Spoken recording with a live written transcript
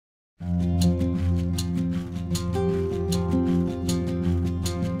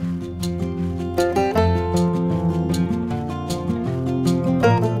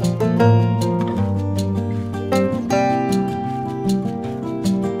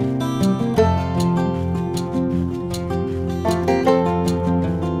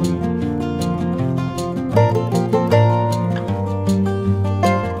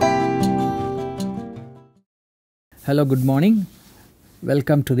Hello, good morning.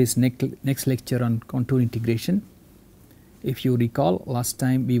 Welcome to this next lecture on contour integration. If you recall, last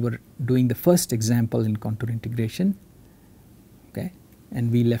time we were doing the first example in contour integration, okay,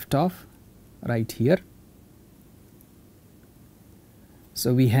 and we left off right here.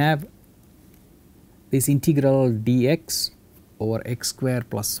 So we have this integral dx over x square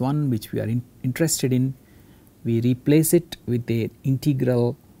plus 1 which we are interested in. We replace it with an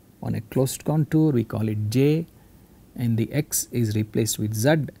integral on a closed contour, we call it j, and the x is replaced with z,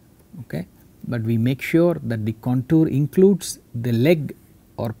 okay, but we make sure that the contour includes the leg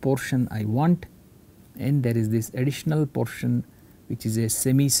or portion I want, and there is this additional portion which is a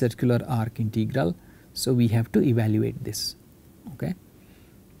semicircular arc integral. So we have to evaluate this, okay.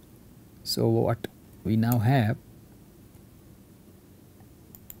 So what we now have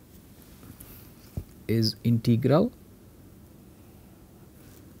is integral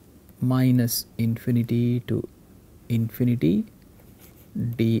minus infinity to infinity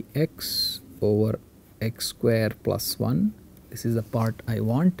dx over x square plus 1. This is the part I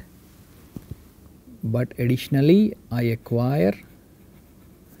want, but additionally I acquire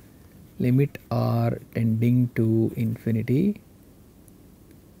limit r tending to infinity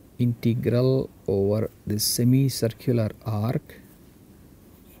integral over this semicircular arc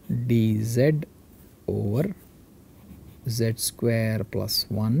dz over z square plus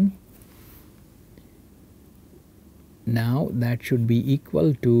 1. Now that should be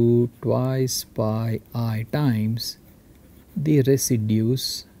equal to twice pi I times the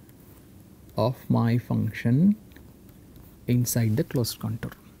residues of my function inside the closed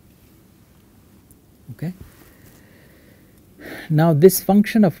contour, okay. Now this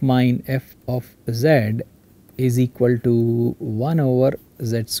function of mine f of z is equal to 1 over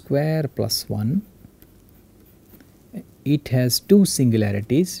z square plus 1. It has two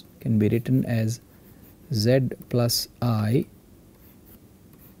singularities, can be written as z plus I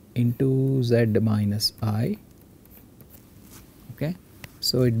into z minus I, okay.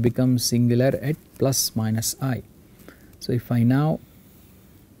 So it becomes singular at plus minus I. So if I now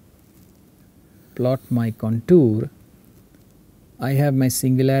plot my contour, I have my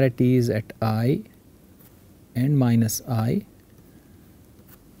singularities at I and minus I,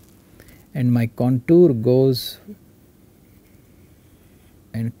 and my contour goes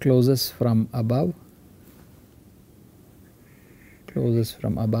and closes from above,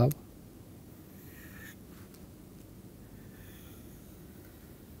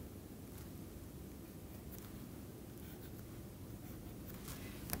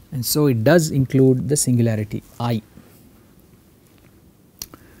 and so it does include the singularity I.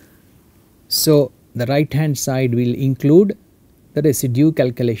 So the right hand side will include the residue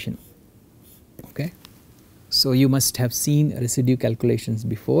calculation, okay. So you must have seen residue calculations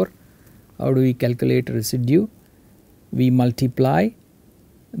before. How do we calculate residue? We multiply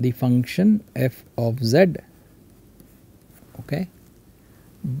the function f of z, okay,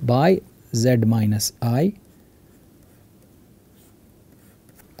 by z minus I,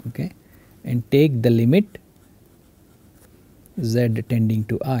 okay, and take the limit z tending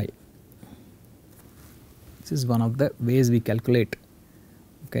to I. This is one of the ways we calculate,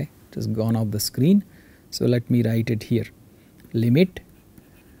 okay. It has gone off the screen, so let me write it here. Limit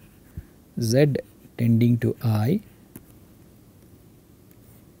z tending to I,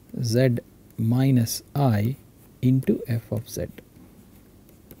 z minus I into f of z,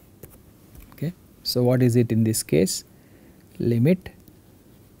 okay. So what is it in this case? Limit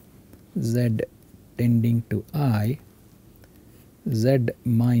z tending to I, z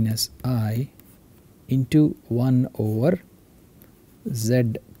minus I into 1 over z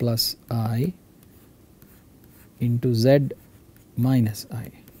plus I into z minus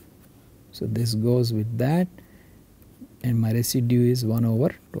I. So this goes with that, and my residue is 1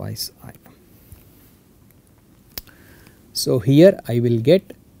 over twice I. So here I will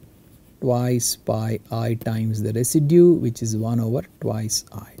get twice pi I times the residue, which is 1 over twice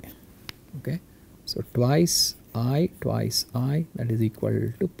I, okay. So twice I, that is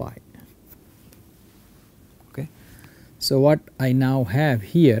equal to pi, okay. So what I now have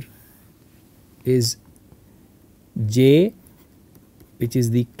here is j, which is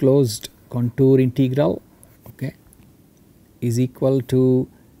the closed contour integral, okay, is equal to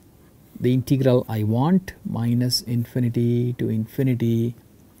the integral I want, minus infinity to infinity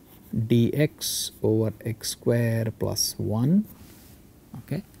dx over x square plus 1,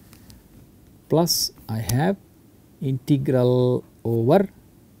 okay, plus I have integral over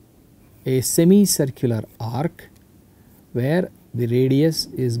a semicircular arc where the radius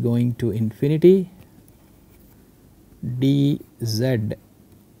is going to infinity dz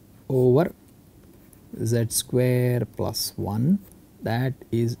over z square plus 1, that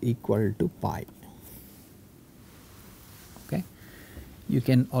is equal to pi. Okay, you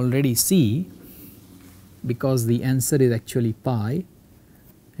can already see, because the answer is actually pi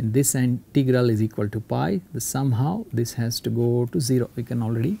and this integral is equal to pi, somehow this has to go to 0. We can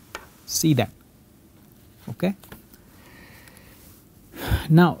already see that. Okay.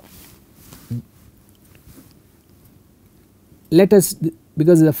 Now let us,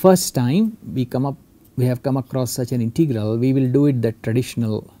 because the first time we have come across such an integral, we will do it the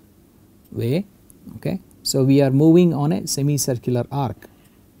traditional way. Okay. So we are moving on a semicircular arc.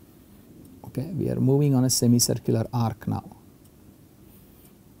 Okay, we are moving on a semicircular arc now.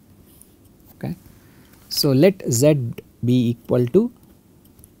 Okay, so let z be equal to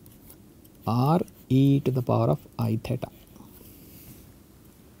r e to the power of I theta.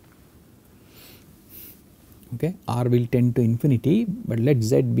 Okay, r will tend to infinity, but let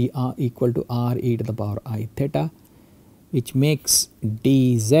z be equal to r e to the power I theta, which makes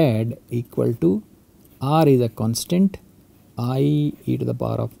dz equal to, r is a constant, I e to the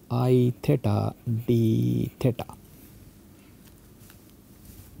power of I theta d theta.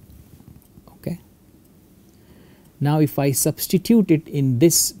 Okay. Now if I substitute it in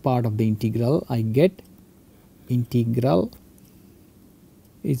this part of the integral, I get integral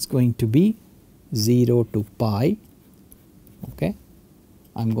is going to be 0 to pi. Okay,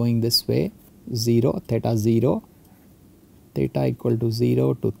 I am going this way, 0, theta 0, theta equal to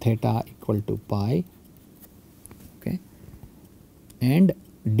 0 to theta equal to pi. Okay, and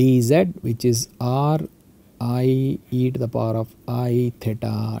dz, which is r I e to the power of I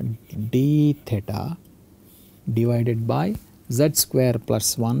theta d theta, divided by z square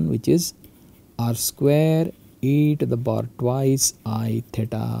plus 1, which is r square e to the power twice I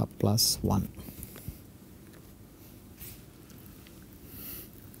theta plus 1.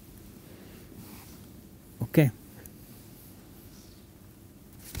 Okay.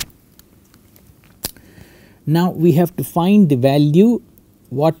 Now we have to find the value,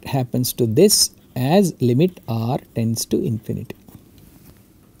 what happens to this as limit r tends to infinity.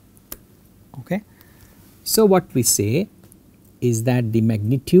 Okay. So what we say is that the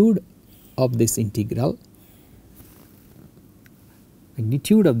magnitude of this integral, okay,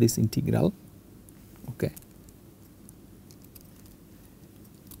 magnitude of this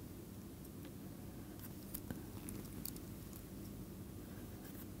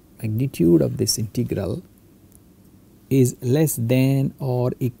integral is less than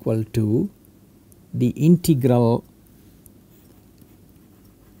or equal to the integral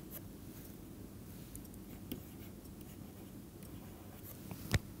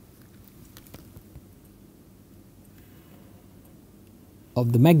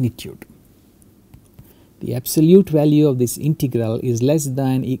of the magnitude. The absolute value of this integral is less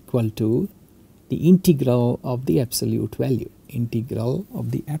than equal to the integral of the absolute value,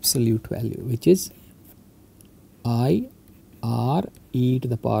 which is I r e to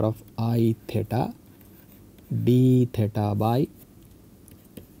the power of I theta d theta by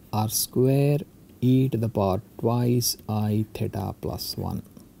r square e to the power twice I theta plus 1.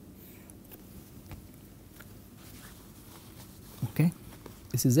 Okay,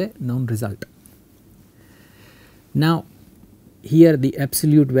 this is a known result. Now here the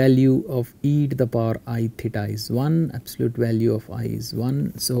absolute value of e to the power I theta is 1, absolute value of I is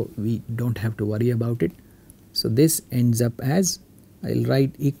 1, so we don't have to worry about it. So this ends up as, I will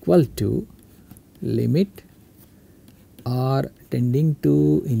write equal to limit r tending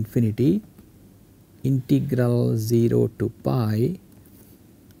to infinity, integral 0 to pi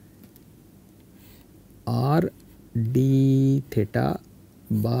r d theta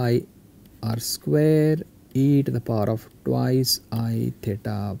by r square e to the power of twice I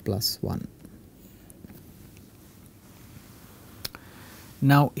theta plus 1.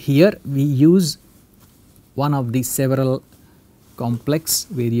 Now here we use one of the several complex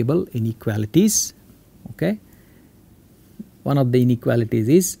variable inequalities. Okay, one of the inequalities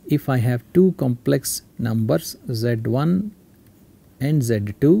is, if I have two complex numbers z1 and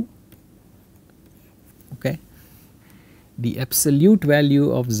z2, okay, the absolute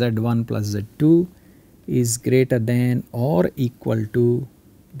value of z1 plus z2 is greater than or equal to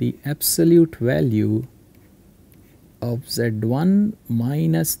the absolute value of z1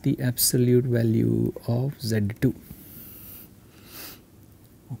 minus the absolute value of z2.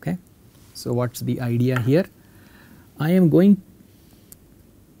 Okay, so what's the idea here? I am going,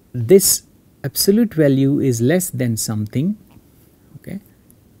 this absolute value is less than something. Okay,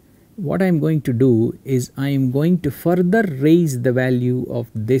 what I am going to do is I am going to further raise the value of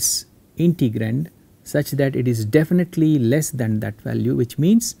this integrand such that it is definitely less than that value, which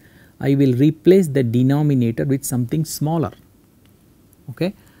means I will replace the denominator with something smaller.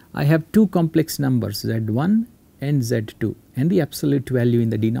 Okay, I have two complex numbers z1 and z2 and the absolute value in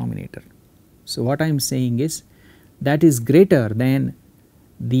the denominator. So what I am saying is that is greater than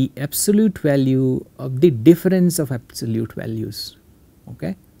the absolute value of the difference of absolute values.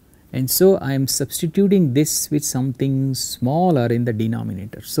 Okay, and so I am substituting this with something smaller in the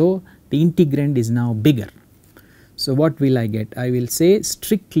denominator. So the integrand is now bigger. So what will I get? I will say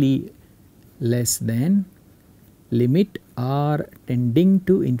strictly less than limit r tending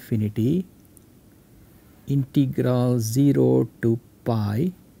to infinity integral 0 to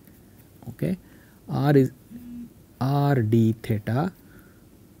pi, okay, r is r d theta,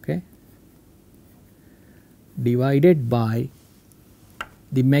 okay, divided by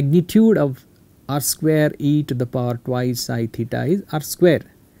the magnitude of r square e to the power twice I theta is r square.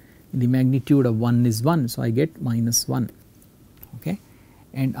 The magnitude of 1 is 1, so I get minus 1, okay,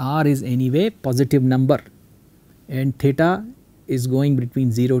 and r is anyway positive number and theta is going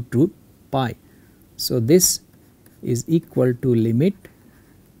between 0 to pi. So this is equal to limit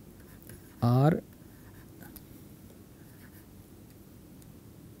r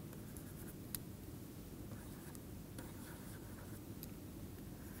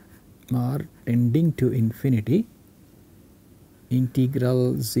tending to infinity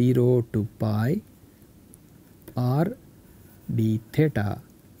integral 0 to pi r d theta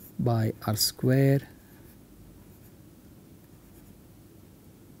by r square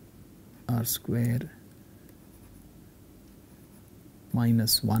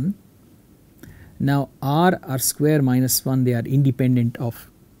minus 1. Now r square minus 1, they are independent of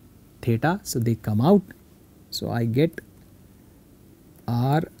theta, so they come out. So I get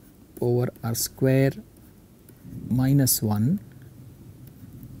r over r square minus 1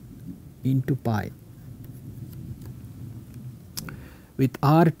 into pi. With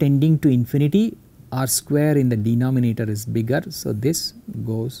r tending to infinity, r square in the denominator is bigger, so this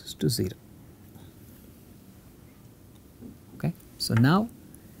goes to 0. Okay, so now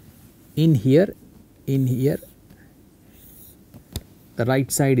in here the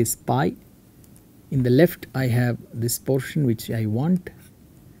right side is pi, in the left I have this portion which I want,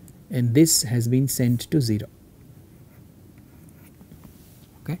 and this has been sent to 0.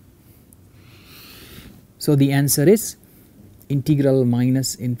 Okay, so the answer is integral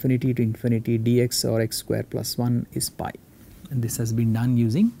minus infinity to infinity dx or x square plus 1 is pi, and this has been done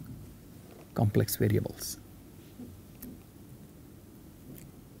using complex variables.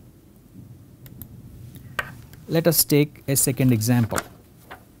 Let us take a second example.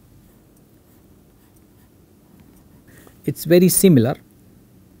 It is very similar.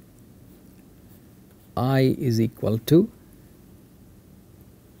 I is equal to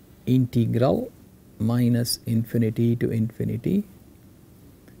integral minus infinity to infinity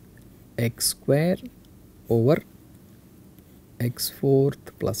x square over x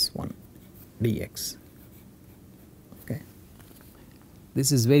fourth plus 1 dx. Okay,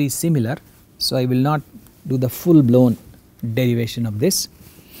 this is very similar, so I will not do the full blown derivation of this.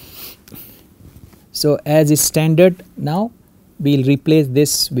 So as is standard, now we will replace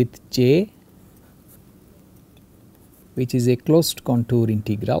this with j, which is a closed contour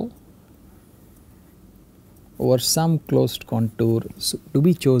integral over some closed contour to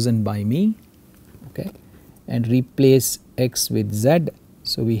be chosen by me, okay, and replace x with z.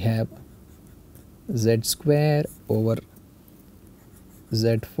 So we have z square over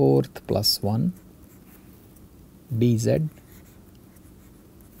z fourth plus 1 dz,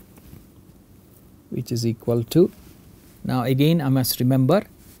 which is equal to, now again I must remember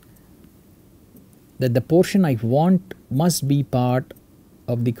that the portion I want must be part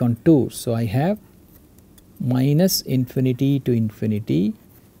of the contour. So I have minus infinity to infinity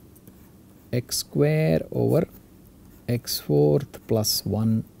x square over x fourth plus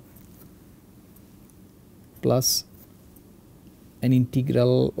 1 plus an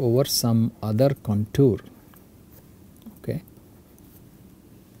integral over some other contour, okay,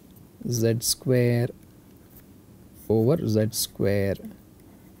 z square over z square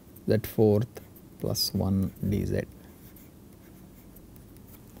z fourth plus 1 dz.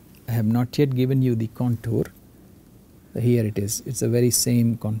 I have not yet given you the contour. Here it is, it is a very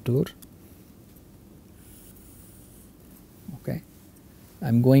same contour. Okay, I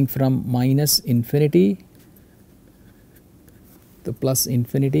am going from minus infinity to plus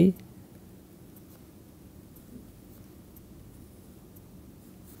infinity,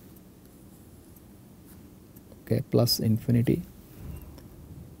 okay, plus infinity,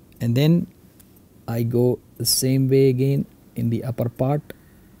 and then I go the same way again in the upper part,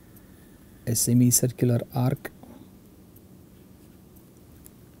 a semicircular arc,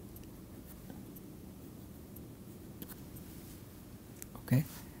 okay,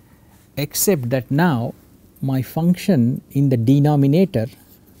 except that now my function in the denominator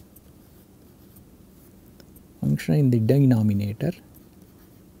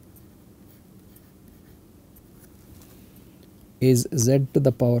is z to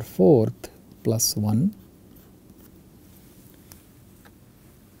the power 4th plus 1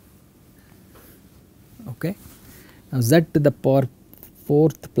 okay. Now z to the power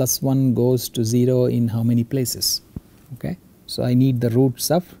 4th plus 1 goes to 0 in how many places, okay. So I need the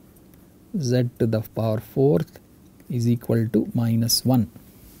roots of z to the power 4th is equal to minus 1,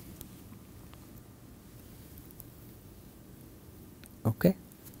 okay.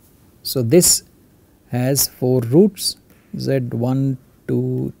 So this has 4 roots z 1,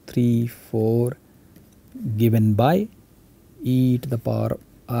 2, 3, 4 given by e to the power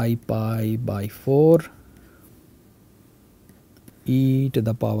I pi by 4 e to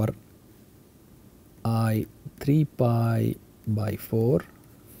the power I 3 pi by 4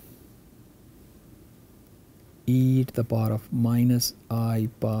 e to the power of minus I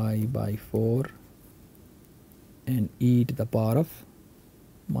pi by 4 and e to the power of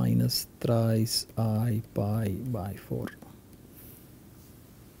minus thrice I pi by 4,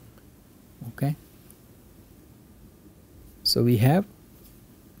 okay. So we have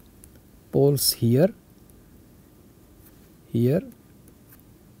poles here, here,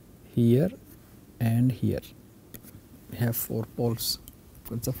 here and here. We have 4 poles.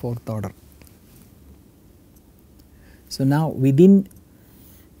 It's a 4th order. So now within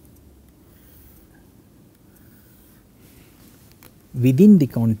the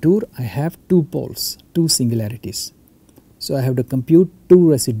contour I have 2 poles, 2 singularities. So I have to compute 2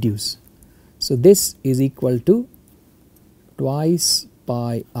 residues. So this is equal to twice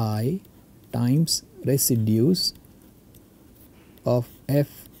pi I times residues of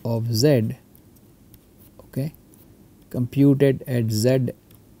f of z, okay, computed at z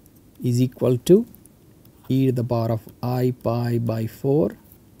is equal to e to the power of I pi by 4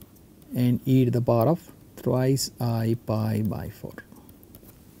 and e to the power of thrice I pi by 4.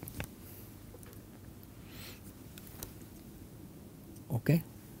 Okay.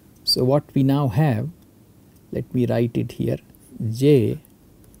 So what we now have, let me write it here, j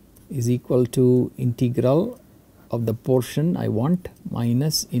is equal to integral of the portion I want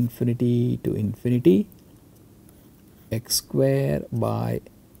minus infinity to infinity x square by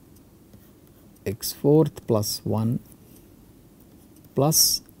x 4th plus 1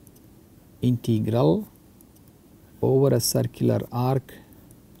 plus integral over a circular arc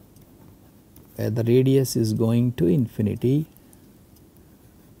where the radius is going to infinity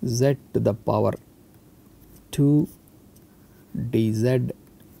z to the power 2 dz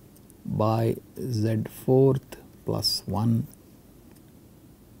by z 4th plus 1,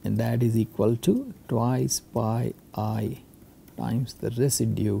 and that is equal to twice pi I times the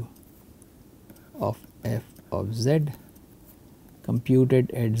residue of f of z computed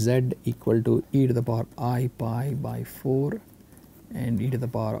at z equal to e to the power I pi by 4 and e to the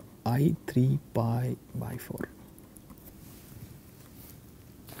power I 3 pi by 4.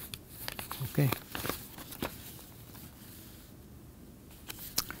 Okay.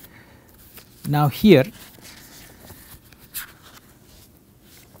 Now here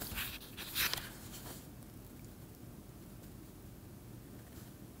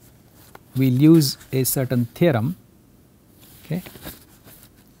we will use a certain theorem, okay,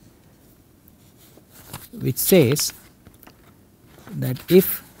 which says that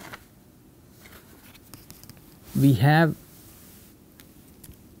if we have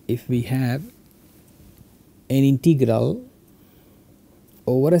an integral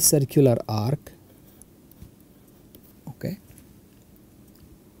over a circular arc, okay,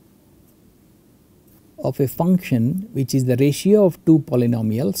 of a function which is the ratio of 2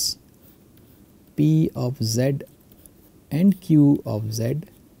 polynomials p of z and q of z,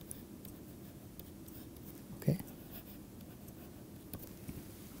 okay,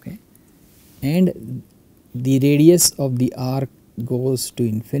 and the radius of the arc goes to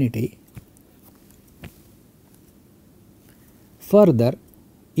infinity. Further,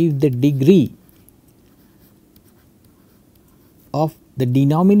 if the degree of the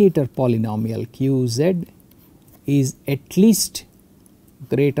denominator polynomial qz is at least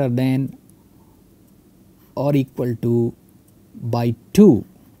greater than or equal to by 2,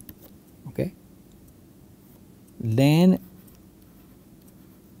 okay, then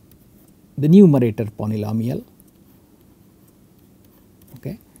the numerator polynomial,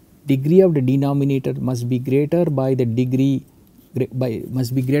 okay, degree of the denominator must be greater by the degree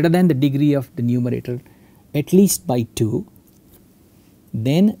must be greater than the degree of the numerator at least by 2,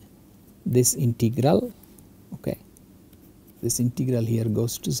 then this integral, okay, this integral here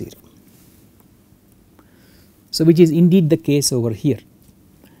goes to 0. So which is indeed the case over here.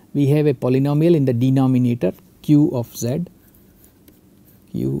 We have a polynomial in the denominator q of z,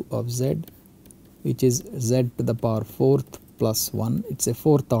 which is z to the power 4th plus 1. It is a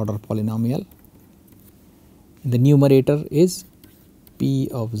 4th order polynomial. The numerator is p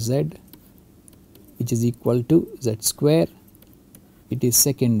of z, which is equal to z square. It is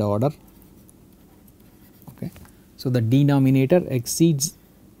 2nd order. Okay. So the denominator exceeds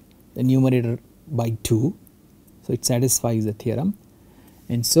the numerator by 2. So it satisfies the theorem,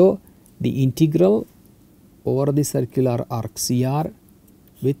 and so the integral over the circular arc CR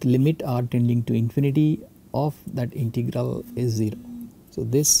with limit r tending to infinity of that integral is 0. So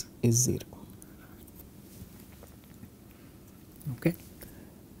this is 0. Okay.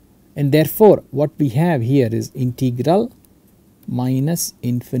 And therefore what we have here is integral minus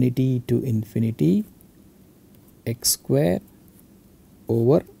infinity to infinity x square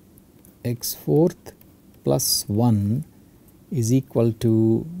over x fourth plus 1 is equal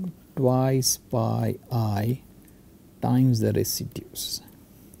to twice pi I times the residues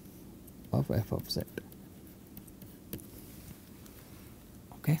of f of z.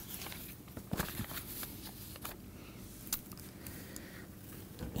 Okay.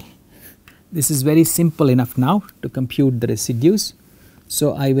 This is very simple enough now to compute the residues.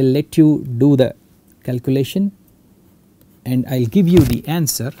 So I will let you do the calculation and I will give you the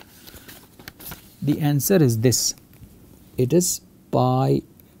answer. The answer is this. It is pi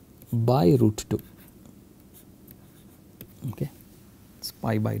by root 2. Okay, it's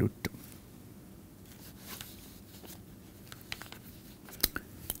pi by root 2.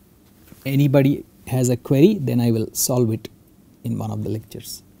 Anybody has a query, then I will solve it in one of the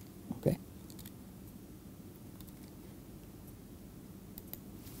lectures. Okay.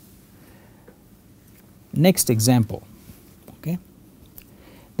 Next example. Okay.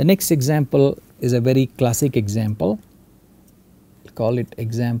 The next example is a very classic example. We'll call it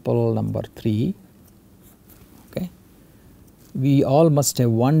example number 3. Okay. We all must have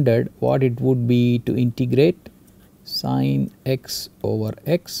wondered what it would be to integrate sine x over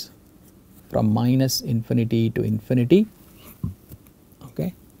x from minus infinity to infinity.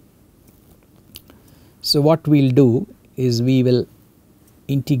 Okay. So what we will do is we will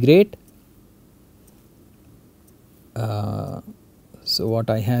integrate. So what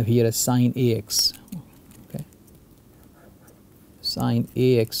I have here is sine ax, okay, sine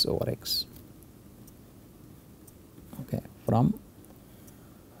ax over x, okay, from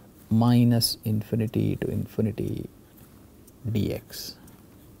minus infinity to infinity dx.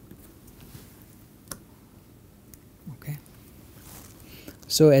 Okay.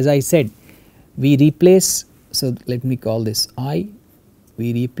 So as I said, we replace, so let me call this I,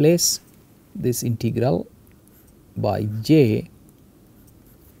 we replace this integral by j,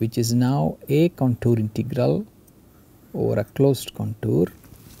 which is now a contour integral over a closed contour,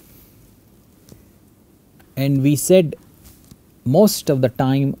 and we said most of the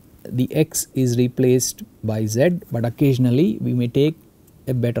time the x is replaced by z, but occasionally we may take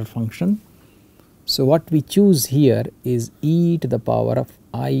a better function. So what we choose here is e to the power of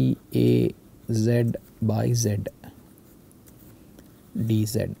I a z by z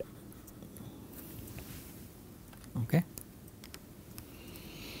dz. Okay.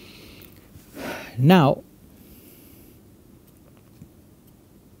 Now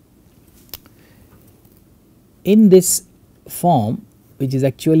in this form, which is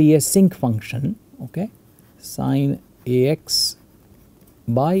actually a sinc function, okay, sine ax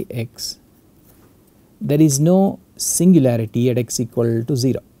by x, there is no singularity at x equal to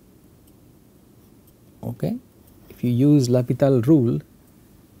 0. Okay. If you use L'Hopital rule,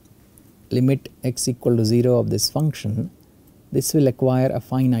 limit x equal to 0 of this function, this will acquire a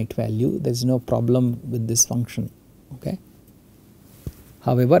finite value. There is no problem with this function. Okay.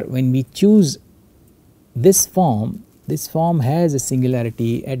 However, when we choose this form has a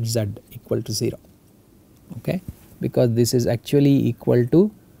singularity at z equal to 0. Okay, because this is actually equal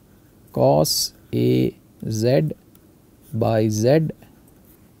to cos a z by z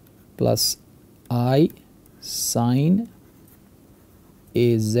plus I sine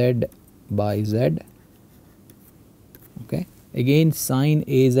a z by z. Okay. Again, sine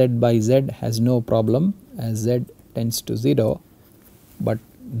a z by z has no problem as z tends to 0, but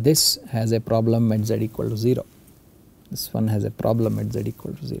this has a problem at z equal to 0. This one has a problem at z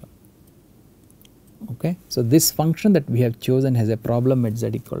equal to 0. Okay. So this function that we have chosen has a problem at z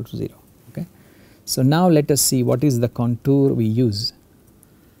equal to 0. Okay. So now let us see what is the contour we use.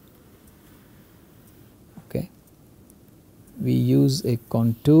 Okay. We use a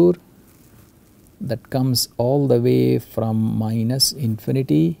contour that comes all the way from minus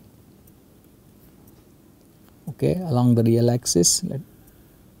infinity, okay, along the real axis,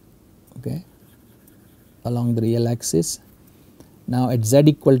 okay, along the real axis. Now at z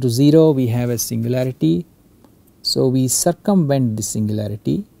equal to 0 we have a singularity, so we circumvent the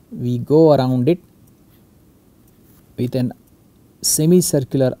singularity, we go around it with an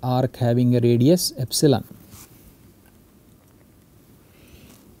semicircular arc having a radius epsilon.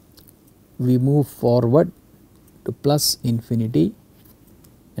 We move forward to plus infinity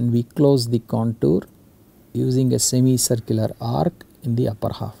and we close the contour using a semicircular arc in the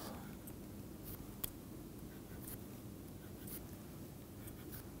upper half.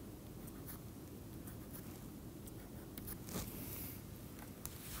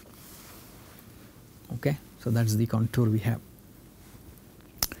 Okay, so that is the contour we have.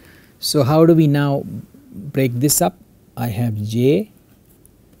 So how do we now break this up? I have j,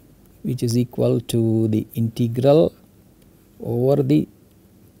 which is equal to the integral over the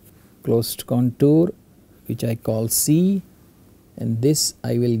closed contour, which I call C, and this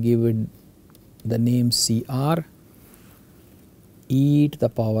I will give it the name CR, e to the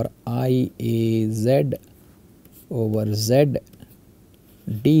power I a z over z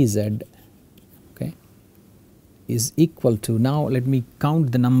dz, okay, is equal to, now let me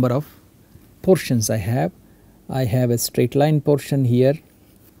count the number of portions I have. I have a straight line portion here,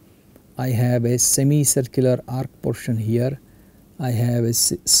 I have a semicircular arc portion here, I have a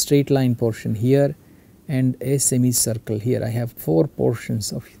straight line portion here, and a semicircle here. I have four portions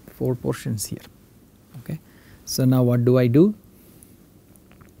here. Okay, so now what do?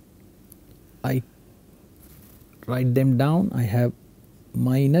 I write them down. I have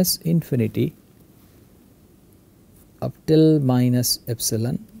minus infinity up till minus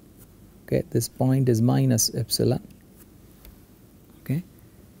epsilon. Okay, this point is minus epsilon. Okay,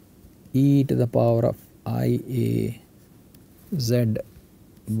 e to the power of I a z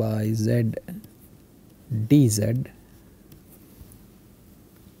by z dz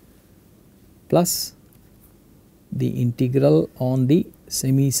plus the integral on the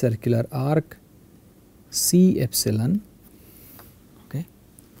semicircular arc c epsilon, okay,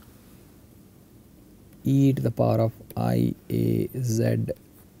 e to the power of I a z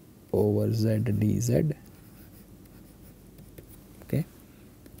over z dz, okay,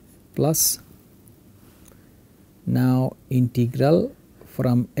 plus now integral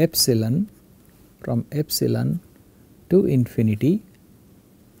from epsilon to infinity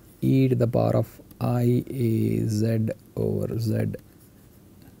e to the power of I a z over z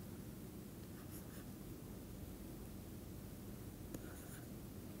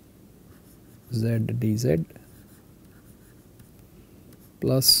z dz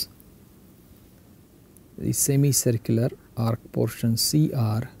plus the semicircular arc portion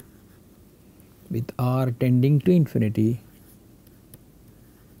CR with r tending to infinity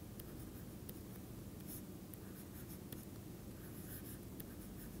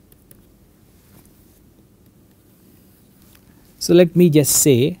So let me just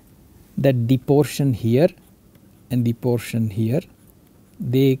say that the portion here and the portion here,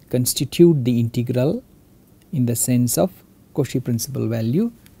 they constitute the integral in the sense of Cauchy principal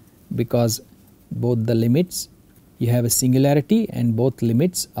value, because both the limits, you have a singularity and both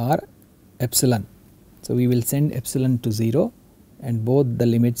limits are epsilon. So we will send epsilon to 0 and both the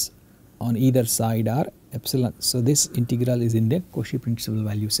limits on either side are epsilon. So this integral is in the Cauchy principal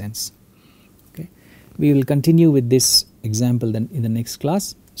value sense. Okay. We will continue with this example then in the next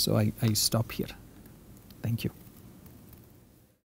class. So I stop here. Thank you.